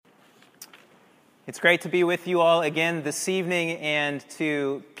It's great to be with you all again this evening and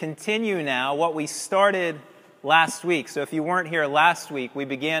to continue now what we started last week. So if you weren't here last week, we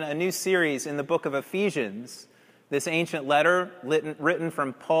began a new series in the book of Ephesians, this ancient letter written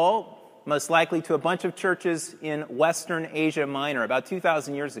from Paul, most likely to a bunch of churches in Western Asia Minor about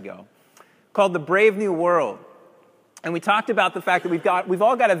 2,000 years ago, called The Brave New World. And we talked about the fact that we've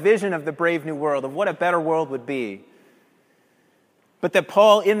all got a vision of the brave new world, of what a better world would be. But that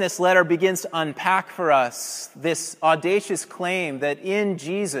Paul, in this letter, begins to unpack for us this audacious claim that in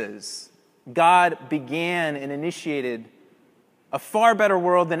Jesus, God began and initiated a far better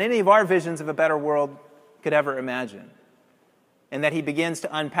world than any of our visions of a better world could ever imagine. And that he begins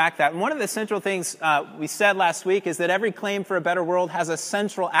to unpack that. And one of the central things we said last week is that every claim for a better world has a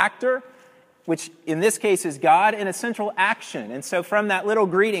central actor, which in this case is God, and a central action. And so from that little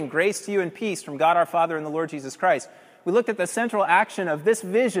greeting, grace to you and peace from God our Father and the Lord Jesus Christ, we looked at the central action of this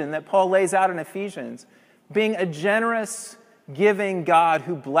vision that Paul lays out in Ephesians, being a generous, giving God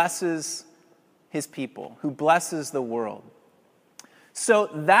who blesses his people, who blesses the world. So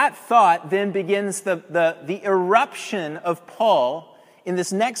that thought then begins the eruption of Paul in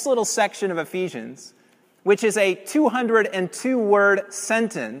this next little section of Ephesians, which is a 202-word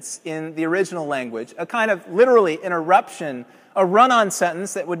sentence in the original language, a kind of literally an eruption, a run-on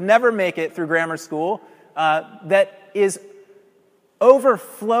sentence that would never make it through grammar school, that is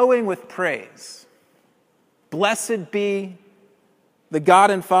overflowing with praise. Blessed be the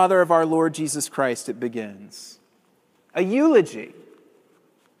God and Father of our Lord Jesus Christ, it begins. A eulogy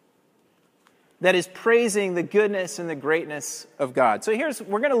that is praising the goodness and the greatness of God. So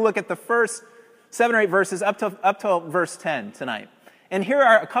we're going to look at the first 7 or 8 verses up to verse 10 tonight. And here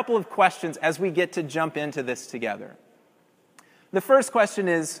are a couple of questions as we get to jump into this together. The first question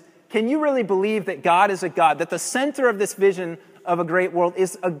is, can you really believe that God is a God, that the center of this vision of a great world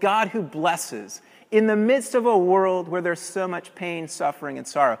is a God who blesses in the midst of a world where there's so much pain, suffering, and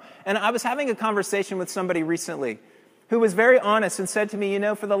sorrow? And I was having a conversation with somebody recently who was very honest and said to me,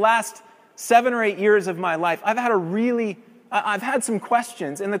 for the last 7 or 8 years of my life, I've had some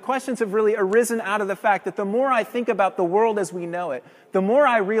questions, and the questions have really arisen out of the fact that the more I think about the world as we know it, the more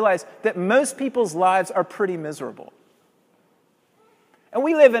I realize that most people's lives are pretty miserable. And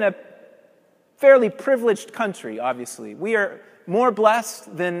we live in a fairly privileged country, obviously. We are more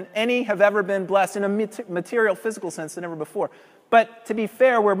blessed than any have ever been blessed in a material, physical sense than ever before. But to be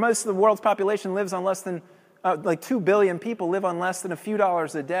fair, where most of the world's population lives on less than, 2 billion people live on less than a few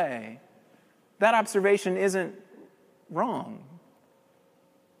dollars a day, that observation isn't wrong.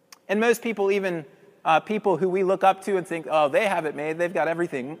 And most people, even people who we look up to and think, oh, they have it made, they've got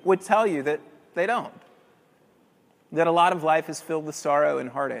everything, would tell you that they don't. That a lot of life is filled with sorrow and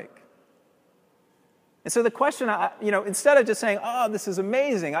heartache. And so the question, instead of just saying, oh, this is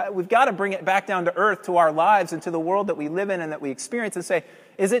amazing, we've got to bring it back down to earth, to our lives and to the world that we live in and that we experience, and say,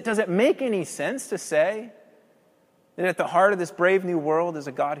 does it make any sense to say that at the heart of this brave new world is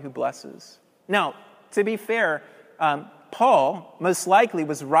a God who blesses? Now, to be fair, Paul most likely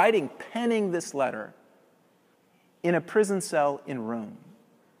was penning this letter in a prison cell in Rome.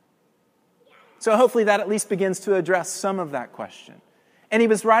 So hopefully that at least begins to address some of that question. And he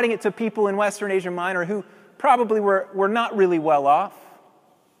was writing it to people in Western Asia Minor who probably were not really well off,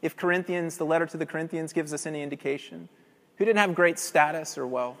 if the letter to the Corinthians gives us any indication, who didn't have great status or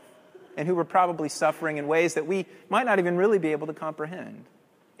wealth, and who were probably suffering in ways that we might not even really be able to comprehend.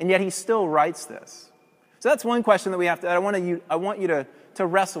 And yet he still writes this. So that's one question that I want you to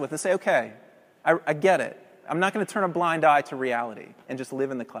wrestle with and say, okay, I get it. I'm not going to turn a blind eye to reality and just live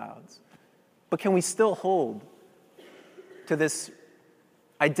in the clouds. But can we still hold to this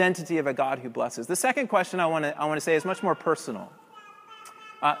identity of a God who blesses? The second question I want to say is much more personal.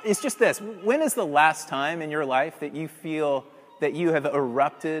 It's just this. When is the last time in your life that you feel that you have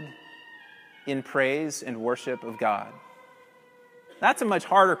erupted in praise and worship of God? That's a much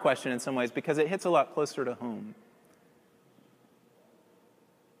harder question in some ways because it hits a lot closer to home.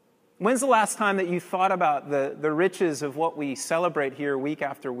 When's the last time that you thought about the riches of what we celebrate here week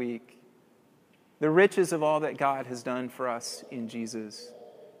after week? The riches of all that God has done for us in Jesus.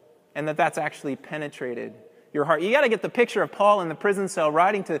 And that's actually penetrated your heart. You got to get the picture of Paul in the prison cell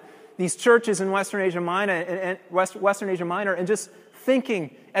writing to these churches in Western Asia Minor and just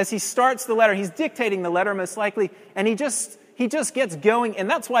thinking as he starts the letter, he's dictating the letter most likely, and he just gets going, and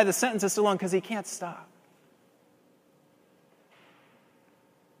that's why the sentence is so long, because he can't stop.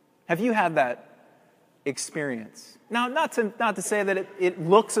 Have you had that experience? Now, not to say that it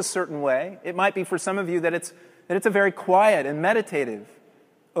looks a certain way. It might be for some of you that it's a very quiet and meditative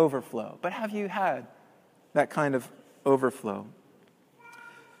overflow. But have you had that kind of overflow?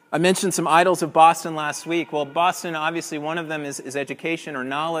 I mentioned some idols of Boston last week. Well, Boston, obviously, one of them is education or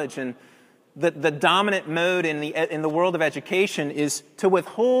knowledge, and the dominant mode in the world of education is to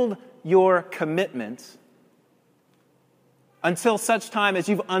withhold your commitment until such time as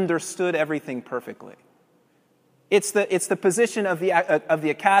you've understood everything perfectly. It's the position of the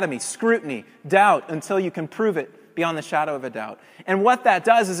academy, scrutiny, doubt, until you can prove it beyond the shadow of a doubt. And what that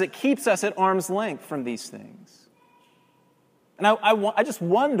does is it keeps us at arm's length from these things. And I just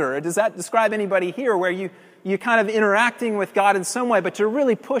wonder, does that describe anybody here where you're kind of interacting with God in some way, but you're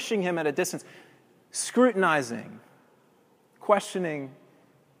really pushing him at a distance, scrutinizing, questioning,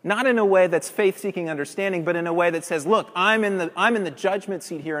 not in a way that's faith-seeking understanding, but in a way that says, look, I'm in the judgment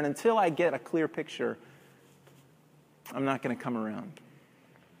seat here, and until I get a clear picture, I'm not going to come around.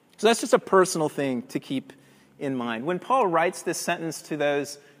 So that's just a personal thing to keep in mind. When Paul writes this sentence to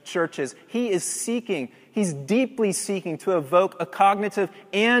those churches, he's deeply seeking to evoke a cognitive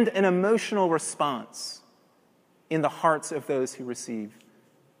and an emotional response in the hearts of those who receive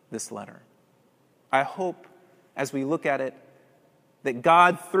this letter. I hope, as we look at it, that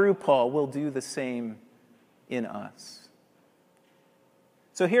God, through Paul, will do the same in us.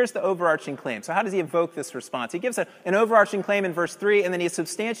 So here's the overarching claim. So how does he evoke this response? He gives an overarching claim in verse 3, and then he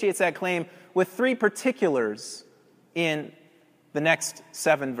substantiates that claim with 3 particulars in the next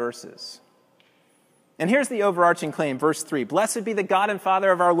 7 verses. And here's the overarching claim, verse 3. Blessed be the God and Father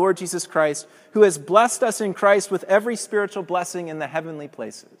of our Lord Jesus Christ, who has blessed us in Christ with every spiritual blessing in the heavenly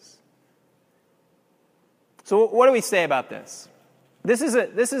places. So what do we say about this? This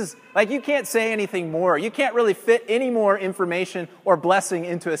is like, you can't say anything more. You can't really fit any more information or blessing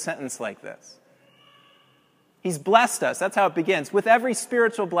into a sentence like this. He's blessed us. That's how it begins, with every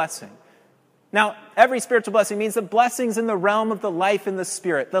spiritual blessing. Now, every spiritual blessing means the blessings in the realm of the life in the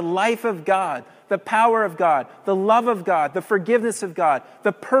Spirit, the life of God, the power of God, the love of God, the forgiveness of God,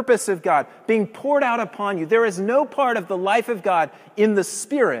 the purpose of God being poured out upon you. There is no part of the life of God in the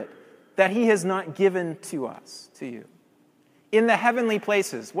Spirit that he has not given to us, to you. In the heavenly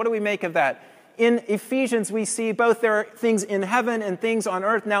places, what do we make of that? In Ephesians, we see both there are things in heaven and things on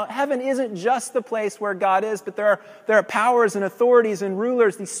earth. Now, heaven isn't just the place where God is, but there are powers and authorities and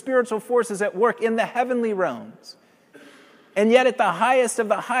rulers, these spiritual forces at work in the heavenly realms. And yet at the highest of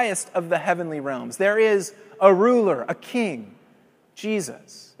the heavenly realms, there is a ruler, a king,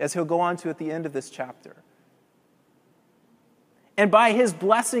 Jesus, as he'll go on to at the end of this chapter. And by his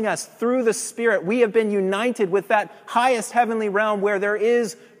blessing us through the Spirit, we have been united with that highest heavenly realm where there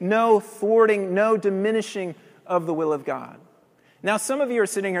is no thwarting, no diminishing of the will of God. Now, some of you are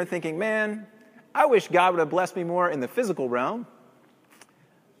sitting here thinking, man, I wish God would have blessed me more in the physical realm.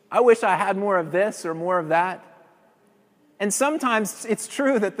 I wish I had more of this or more of that. And sometimes it's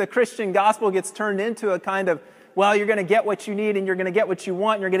true that the Christian gospel gets turned into a kind of, well, you're going to get what you need and you're going to get what you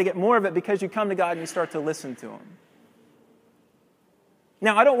want and you're going to get more of it because you come to God and you start to listen to him.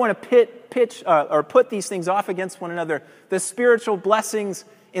 Now, I don't want to put these things off against one another. The spiritual blessings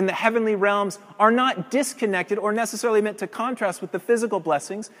in the heavenly realms are not disconnected or necessarily meant to contrast with the physical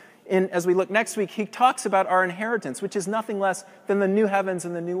blessings. As we look next week, he talks about our inheritance, which is nothing less than the new heavens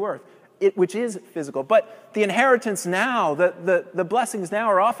and the new earth, which is physical. But the inheritance now, the blessings now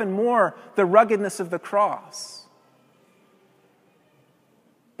are often more the ruggedness of the cross,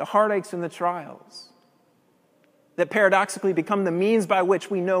 the heartaches and the trials, that paradoxically become the means by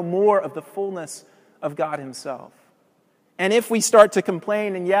which we know more of the fullness of God himself. And if we start to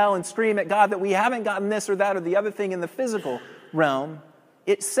complain and yell and scream at God that we haven't gotten this or that or the other thing in the physical realm,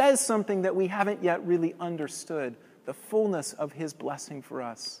 it says something that we haven't yet really understood, the fullness of his blessing for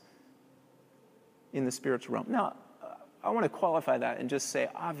us in the spiritual realm. Now, I want to qualify that and just say,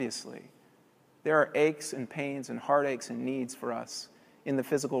 obviously, there are aches and pains and heartaches and needs for us in the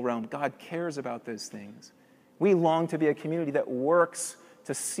physical realm. God cares about those things. We long to be a community that works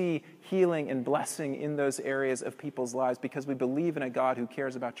to see healing and blessing in those areas of people's lives because we believe in a God who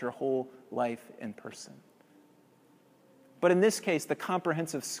cares about your whole life and person. But in this case, the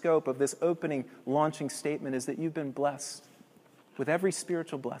comprehensive scope of this opening, launching statement is that you've been blessed with every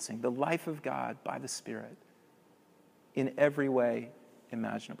spiritual blessing, the life of God by the Spirit, in every way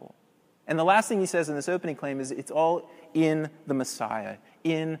imaginable. And the last thing he says in this opening claim is it's all in the Messiah,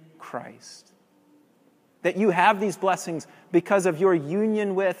 in Christ. That you have these blessings because of your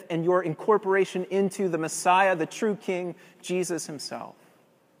union with and your incorporation into the Messiah, the true King, Jesus himself.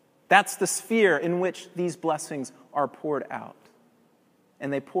 That's the sphere in which these blessings are poured out.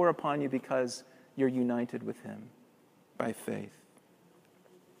 And they pour upon you because you're united with him by faith.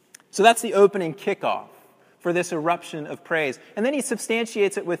 So that's the opening kickoff for this eruption of praise. And then he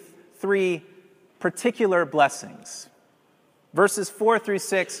substantiates it with 3 particular blessings. Verses 4 through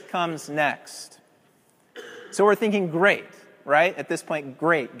 6 comes next. So we're thinking great, right? At this point,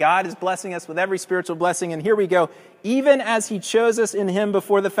 great. God is blessing us with every spiritual blessing. And here we go. Even as he chose us in him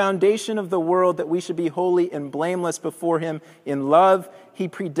before the foundation of the world, that we should be holy and blameless before him in love, he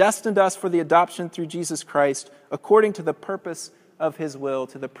predestined us for the adoption through Jesus Christ, according to the purpose of his will,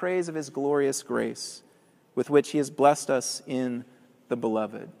 to the praise of his glorious grace, with which he has blessed us in the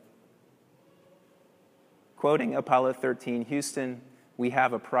beloved. Quoting Apollo 13, Houston, we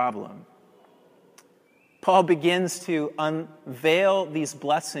have a problem. Paul begins to unveil these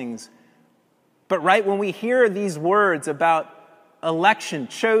blessings. But right when we hear these words about election,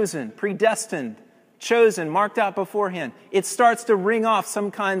 chosen, predestined, chosen, marked out beforehand, it starts to ring off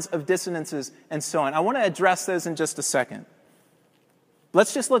some kinds of dissonances and so on. I want to address those in just a second.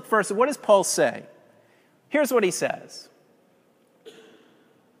 Let's just look first at what does Paul say? Here's what he says.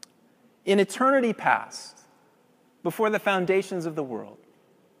 In eternity past, before the foundations of the world,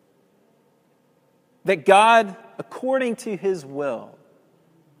 that God, according to his will,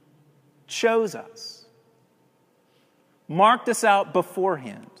 chose us, marked us out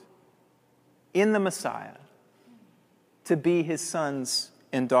beforehand in the Messiah to be his sons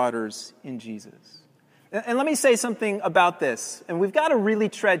and daughters in Jesus. And let me say something about this, and we've got to really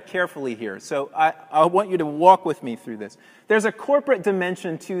tread carefully here, so I want you to walk with me through this. There's a corporate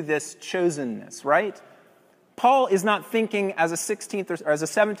dimension to this chosenness, right? Paul is not thinking as a 16th or as a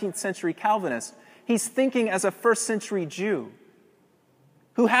 17th century Calvinist. He's thinking as a first century Jew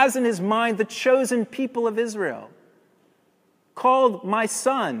who has in his mind the chosen people of Israel, called my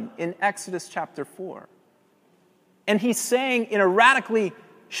son in Exodus chapter 4. And he's saying in a radically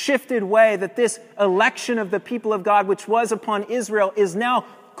shifted way that this election of the people of God, which was upon Israel, is now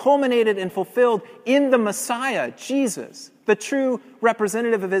culminated and fulfilled in the Messiah, Jesus, the true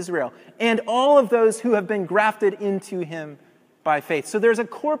representative of Israel, and all of those who have been grafted into him by faith. So there's a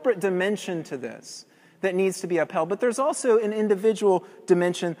corporate dimension to this that needs to be upheld, but there's also an individual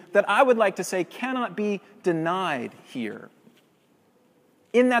dimension that I would like to say cannot be denied here,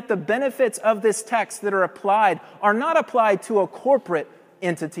 in that the benefits of this text that are applied are not applied to a corporate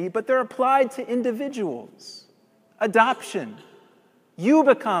entity, but they're applied to individuals. Adoption. You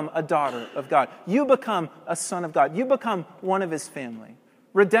become a daughter of God. You become a son of God. You become one of his family.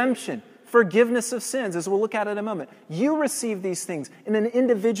 Redemption. Forgiveness of sins, as we'll look at in a moment. You receive these things in an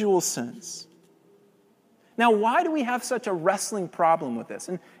individual sense. Now, why do we have such a wrestling problem with this?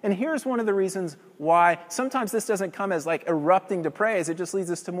 And here's one of the reasons why sometimes this doesn't come as like erupting to praise. It just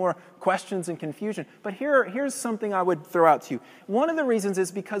leads us to more questions and confusion. But here's something I would throw out to you. One of the reasons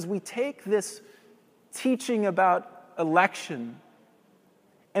is because we take this teaching about election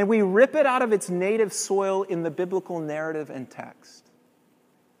and we rip it out of its native soil in the biblical narrative and text.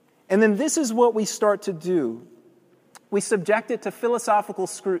 And then this is what we start to do. We subject it to philosophical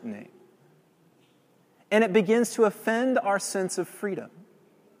scrutiny. And it begins to offend our sense of freedom.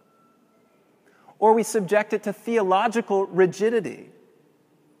 Or we subject it to theological rigidity.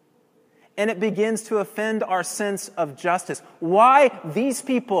 And it begins to offend our sense of justice. Why these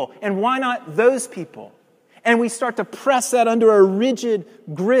people and why not those people? And we start to press that under a rigid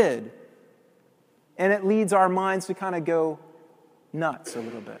grid. And it leads our minds to kind of go nuts a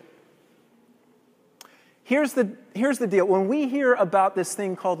little bit. Here's the deal. When we hear about this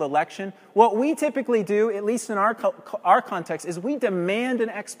thing called election, what we typically do, at least in our context, is we demand an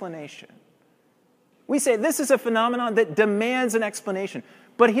explanation. We say this is a phenomenon that demands an explanation.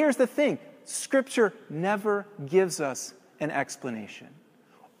 But here's the thing. Scripture never gives us an explanation.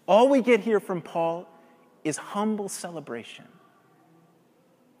 All we get here from Paul is humble celebration.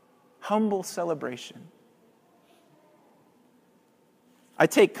 Humble celebration. I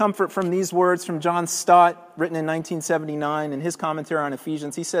take comfort from these words from John Stott, written in 1979, in his commentary on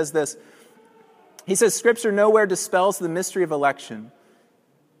Ephesians. He says this. He says, Scripture nowhere dispels the mystery of election,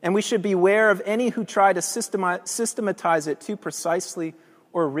 and we should beware of any who try to systematize it too precisely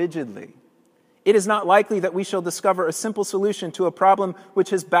or rigidly. It is not likely that we shall discover a simple solution to a problem which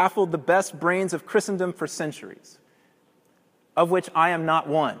has baffled the best brains of Christendom for centuries, of which I am not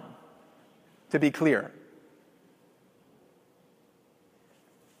one, to be clear.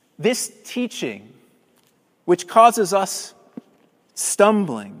 This teaching, which causes us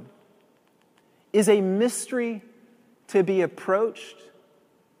stumbling, is a mystery to be approached,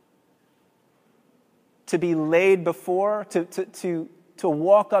 to be laid before, to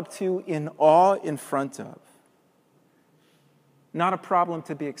walk up to in awe in front of. Not a problem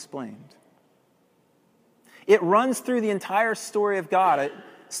to be explained. It runs through the entire story of God. It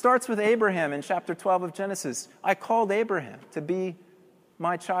starts with Abraham in chapter 12 of Genesis. I called Abraham to be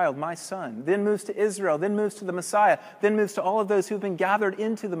my child, my son. Then moves to Israel, then moves to the Messiah, then moves to all of those who've been gathered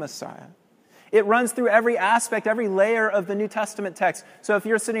into the Messiah. It runs through every aspect, every layer of the New Testament text. So if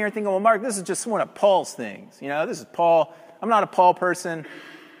you're sitting here thinking, well, Mark, this is just one of Paul's things. This is Paul. I'm not a Paul person.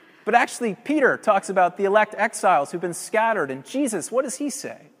 But actually, Peter talks about the elect exiles who've been scattered. And Jesus, what does he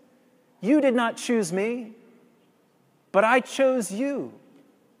say? You did not choose me, but I chose you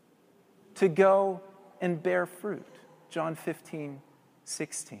to go and bear fruit. John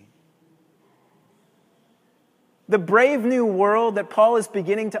 15:16. The brave new world that Paul is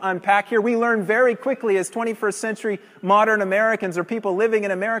beginning to unpack here, we learn very quickly as 21st century modern Americans or people living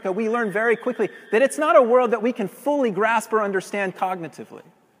in America, we learn very quickly that it's not a world that we can fully grasp or understand cognitively,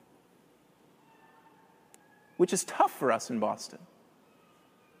 which is tough for us in Boston.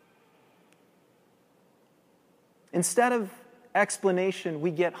 Instead of explanation,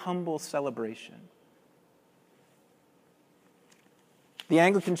 we get humble celebration. The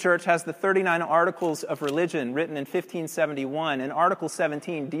Anglican Church has the 39 Articles of Religion written in 1571, and Article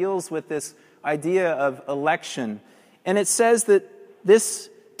 17 deals with this idea of election. And it says that this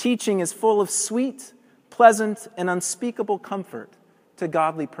teaching is full of sweet, pleasant, and unspeakable comfort to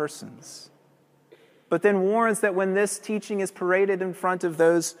godly persons. But then warns that when this teaching is paraded in front of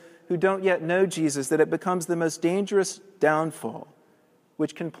those who don't yet know Jesus, that it becomes the most dangerous downfall,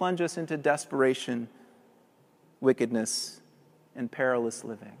 which can plunge us into desperation, wickedness, and perilous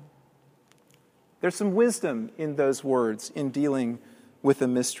living. There's some wisdom in those words in dealing with a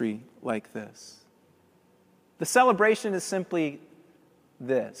mystery like this. The celebration is simply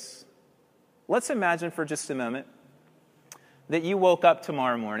this. Let's imagine for just a moment that you woke up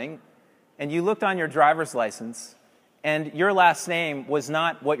tomorrow morning and you looked on your driver's license and your last name was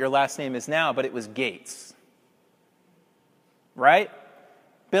not what your last name is now, but it was Gates. Right?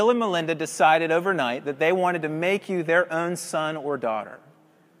 Bill and Melinda decided overnight that they wanted to make you their own son or daughter.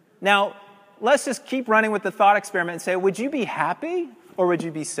 Now, let's just keep running with the thought experiment and say, would you be happy or would you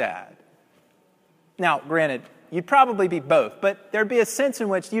be sad? Now, granted, you'd probably be both, but there'd be a sense in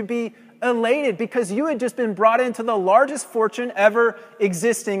which you'd be elated because you had just been brought into the largest fortune ever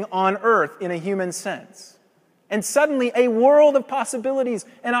existing on earth in a human sense. And suddenly a world of possibilities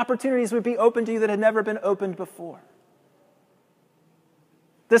and opportunities would be open to you that had never been opened before.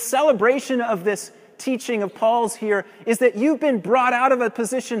 The celebration of this teaching of Paul's here is that you've been brought out of a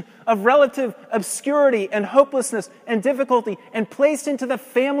position of relative obscurity and hopelessness and difficulty and placed into the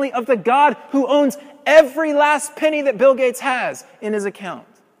family of the God who owns every last penny that Bill Gates has in his account,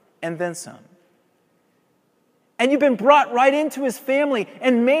 and then some. And you've been brought right into his family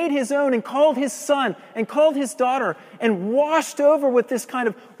and made his own and called his son and called his daughter and washed over with this kind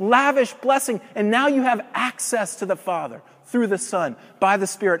of lavish blessing. And now you have access to the Father through the Son, by the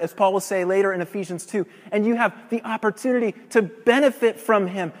Spirit, as Paul will say later in Ephesians 2. And you have the opportunity to benefit from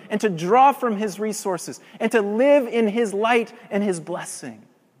him and to draw from his resources and to live in his light and his blessing.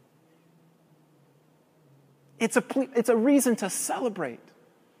 It's a reason to celebrate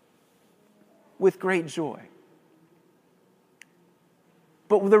with great joy.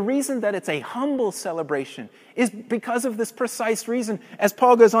 But the reason that it's a humble celebration is because of this precise reason, as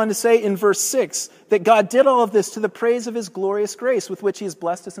Paul goes on to say in verse 6, that God did all of this to the praise of his glorious grace with which he has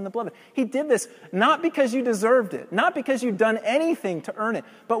blessed us in the beloved. He did this not because you deserved it, not because you'd done anything to earn it,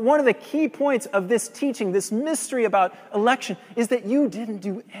 but one of the key points of this teaching, this mystery about election, is that you didn't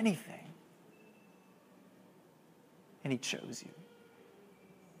do anything. And he chose you.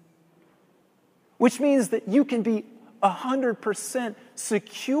 Which means that you can be 100%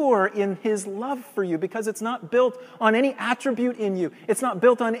 secure in his love for you because it's not built on any attribute in you. It's not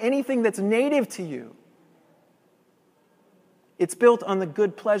built on anything that's native to you. It's built on the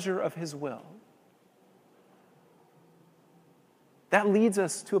good pleasure of his will. That leads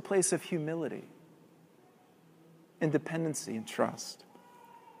us to a place of humility and dependency and trust.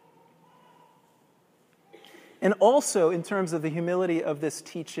 And also, in terms of the humility of this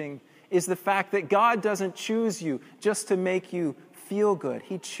teaching, is the fact that God doesn't choose you just to make you feel good.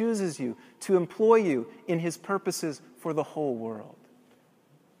 He chooses you to employ you in his purposes for the whole world.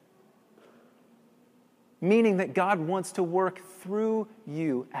 Meaning that God wants to work through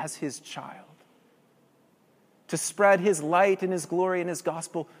you as his child, to spread his light and his glory and his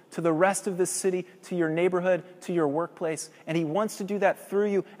gospel to the rest of the city, to your neighborhood, to your workplace. And he wants to do that through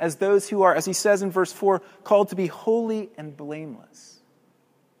you as those who are, as he says in verse 4, called to be holy and blameless.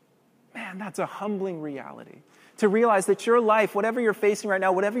 Man, that's a humbling reality. To realize that your life, whatever you're facing right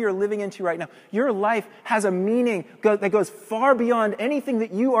now, whatever you're living into right now, your life has a meaning that goes far beyond anything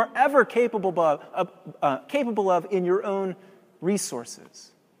that you are ever capable of in your own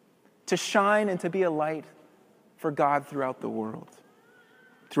resources. To shine and to be a light for God throughout the world.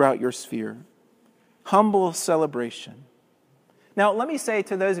 throughout your sphere. Humble celebration. Now, let me say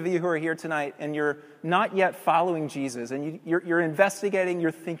to those of you who are here tonight and you're not yet following Jesus and you're investigating, you're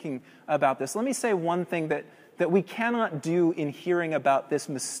thinking about this, let me say one thing that we cannot do in hearing about this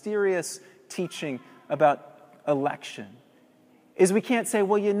mysterious teaching about election is we can't say,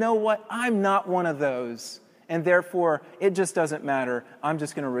 well, you know what? I'm not one of those, and therefore it just doesn't matter. I'm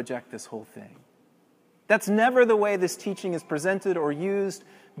just going to reject this whole thing. That's never the way this teaching is presented or used,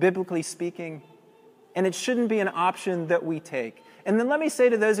 biblically speaking. And it shouldn't be an option that we take. And then let me say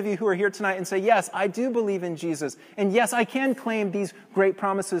to those of you who are here tonight and say, yes, I do believe in Jesus. And yes, I can claim these great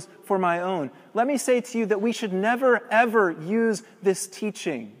promises for my own. Let me say to you that we should never, ever use this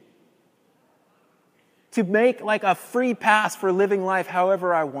teaching to make like a free pass for living life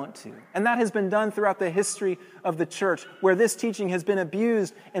however I want to. And that has been done throughout the history of the church, where this teaching has been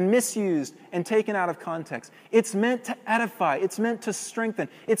abused and misused and taken out of context. It's meant to edify. It's meant to strengthen.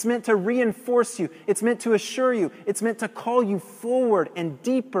 It's meant to reinforce you. It's meant to assure you. It's meant to call you forward and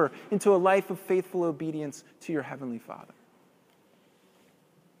deeper into a life of faithful obedience to your Heavenly Father.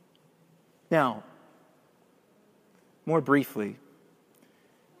 Now, more briefly,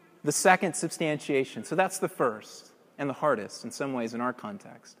 the second substantiation. So that's the first and the hardest in some ways in our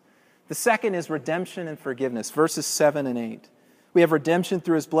context. The second is redemption and forgiveness, verses 7 and 8. We have redemption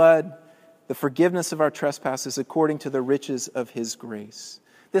through his blood, the forgiveness of our trespasses according to the riches of his grace.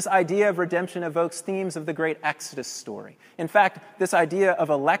 This idea of redemption evokes themes of the great Exodus story. In fact, this idea of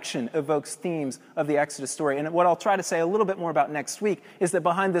election evokes themes of the Exodus story. And what I'll try to say a little bit more about next week is that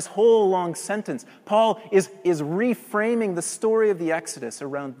behind this whole long sentence, Paul is reframing the story of the Exodus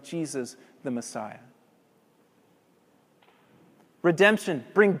around Jesus, the Messiah. Redemption,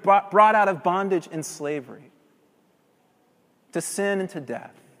 brought out of bondage and slavery, to sin and to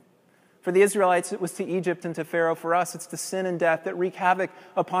death. For the Israelites, it was to Egypt and to Pharaoh. For us, it's to sin and death that wreak havoc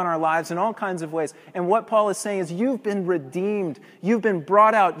upon our lives in all kinds of ways. And what Paul is saying is you've been redeemed. You've been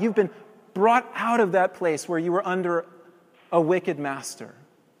brought out. You've been brought out of that place where you were under a wicked master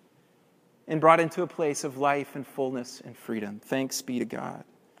and brought into a place of life and fullness and freedom. Thanks be to God.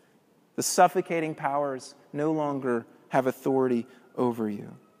 The suffocating powers no longer have authority over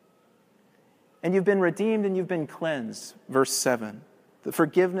you. And you've been redeemed and you've been cleansed. Verse 7, the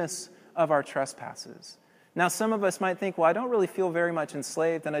forgiveness of our trespasses. Now, some of us might think, well, I don't really feel very much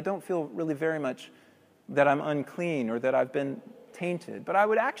enslaved, and I don't feel really very much that I'm unclean or that I've been tainted. But I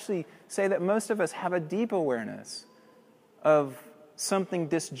would actually say that most of us have a deep awareness of something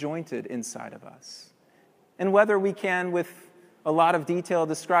disjointed inside of us. And whether we can, with a lot of detail,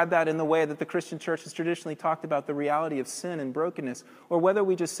 describe that in the way that the Christian church has traditionally talked about the reality of sin and brokenness, or whether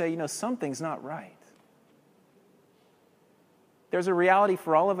we just say, something's not right. There's a reality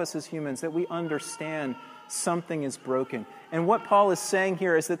for all of us as humans that we understand something is broken. And what Paul is saying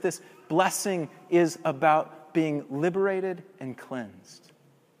here is that this blessing is about being liberated and cleansed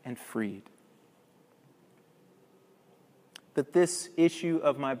and freed. That this issue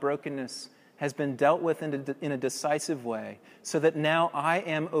of my brokenness has been dealt with in a decisive way so that now I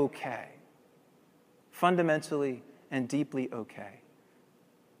am okay, fundamentally and deeply okay.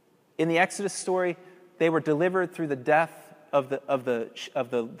 In the Exodus story, they were delivered through the death of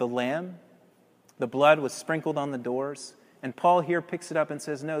the lamb. The blood was sprinkled on the doors. And Paul here picks it up and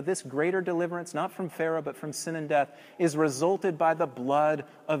says, no, this greater deliverance, not from Pharaoh, but from sin and death, is resulted by the blood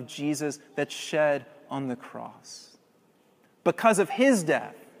of Jesus that's shed on the cross. Because of his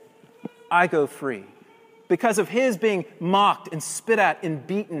death, I go free. Because of his being mocked and spit at and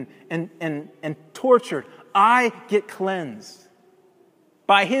beaten and tortured, I get cleansed.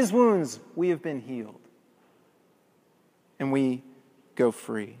 By his wounds, we have been healed. And we go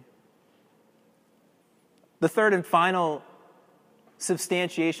free. The third and final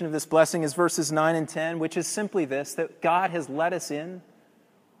substantiation of this blessing is verses 9 and 10, which is simply this, that God has let us in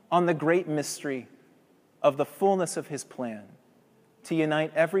on the great mystery of the fullness of his plan to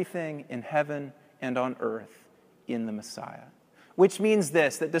unite everything in heaven and on earth in the Messiah. Which means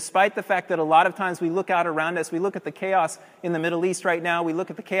this, that despite the fact that a lot of times we look out around us, we look at the chaos in the Middle East right now, we look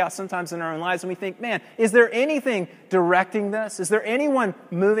at the chaos sometimes in our own lives, and we think, man, is there anything directing this? Is there anyone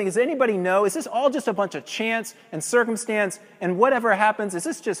moving? Does anybody know? Is this all just a bunch of chance and circumstance, and whatever happens, is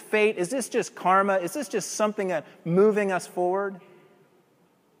this just fate? Is this just karma? Is this just something moving us forward?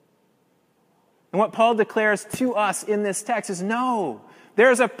 And what Paul declares to us in this text is no.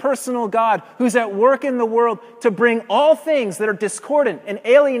 There's a personal God who's at work in the world to bring all things that are discordant and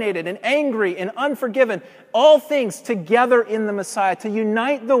alienated and angry and unforgiven, all things together in the Messiah, to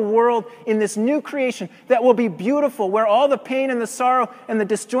unite the world in this new creation that will be beautiful, where all the pain and the sorrow and the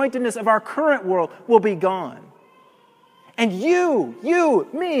disjointedness of our current world will be gone. And you,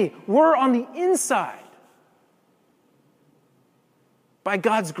 me, we're on the inside by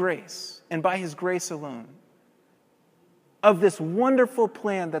God's grace and by his grace alone of this wonderful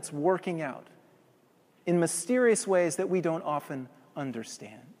plan that's working out in mysterious ways that we don't often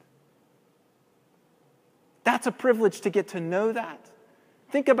understand. That's a privilege to get to know that.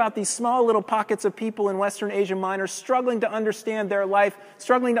 Think about these small little pockets of people in Western Asia Minor struggling to understand their life,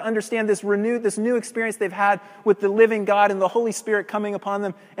 struggling to understand this new experience they've had with the living God and the Holy Spirit coming upon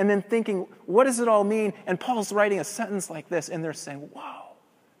them, and then thinking, what does it all mean? And Paul's writing a sentence like this, and they're saying, wow.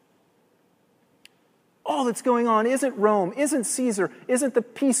 All that's going on isn't Rome, isn't Caesar, isn't the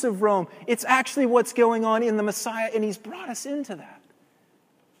peace of Rome. It's actually what's going on in the Messiah, and he's brought us into that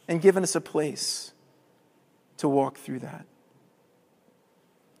and given us a place to walk through that.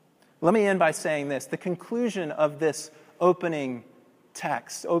 Let me end by saying this. The conclusion of this opening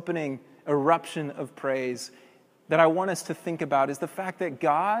text, opening eruption of praise that I want us to think about is the fact that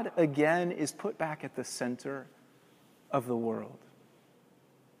God, again, is put back at the center of the world.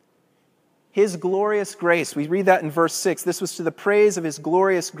 His glorious grace, we read that in verse 6. This was to the praise of his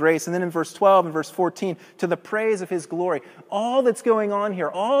glorious grace. And then in verse 12 and verse 14, to the praise of his glory. All that's going on here,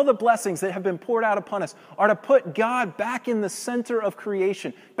 all the blessings that have been poured out upon us are to put God back in the center of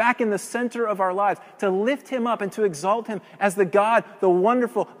creation, back in the center of our lives, to lift him up and to exalt him as the God, the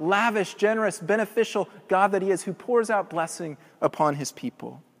wonderful, lavish, generous, beneficial God that he is, who pours out blessing upon his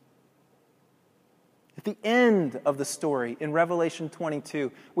people. At the end of the story, in Revelation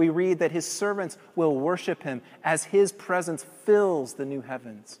 22, we read that his servants will worship him as his presence fills the new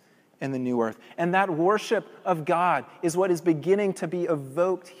heavens and the new earth. And that worship of God is what is beginning to be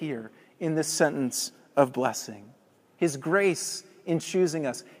evoked here in this sentence of blessing. His grace in choosing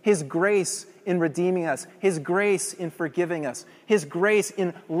us, his grace in redeeming us, his grace in forgiving us, his grace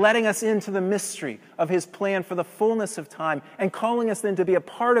in letting us into the mystery of his plan for the fullness of time and calling us then to be a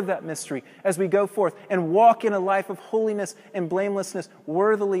part of that mystery as we go forth and walk in a life of holiness and blamelessness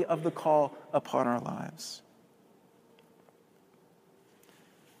worthily of the call upon our lives.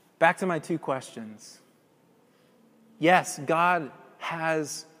 Back to my two questions. Yes, God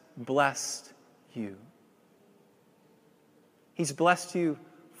has blessed you. He's blessed you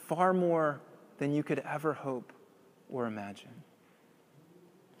far more than you could ever hope or imagine.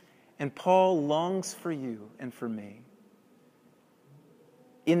 And Paul longs for you and for me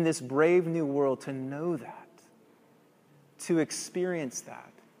in this brave new world to know that, to experience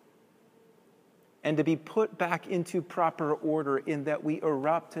that, and to be put back into proper order in that we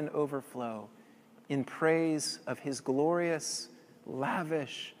erupt and overflow in praise of his glorious,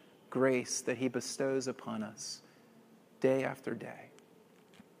 lavish grace that he bestows upon us day after day.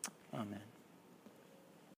 Amen.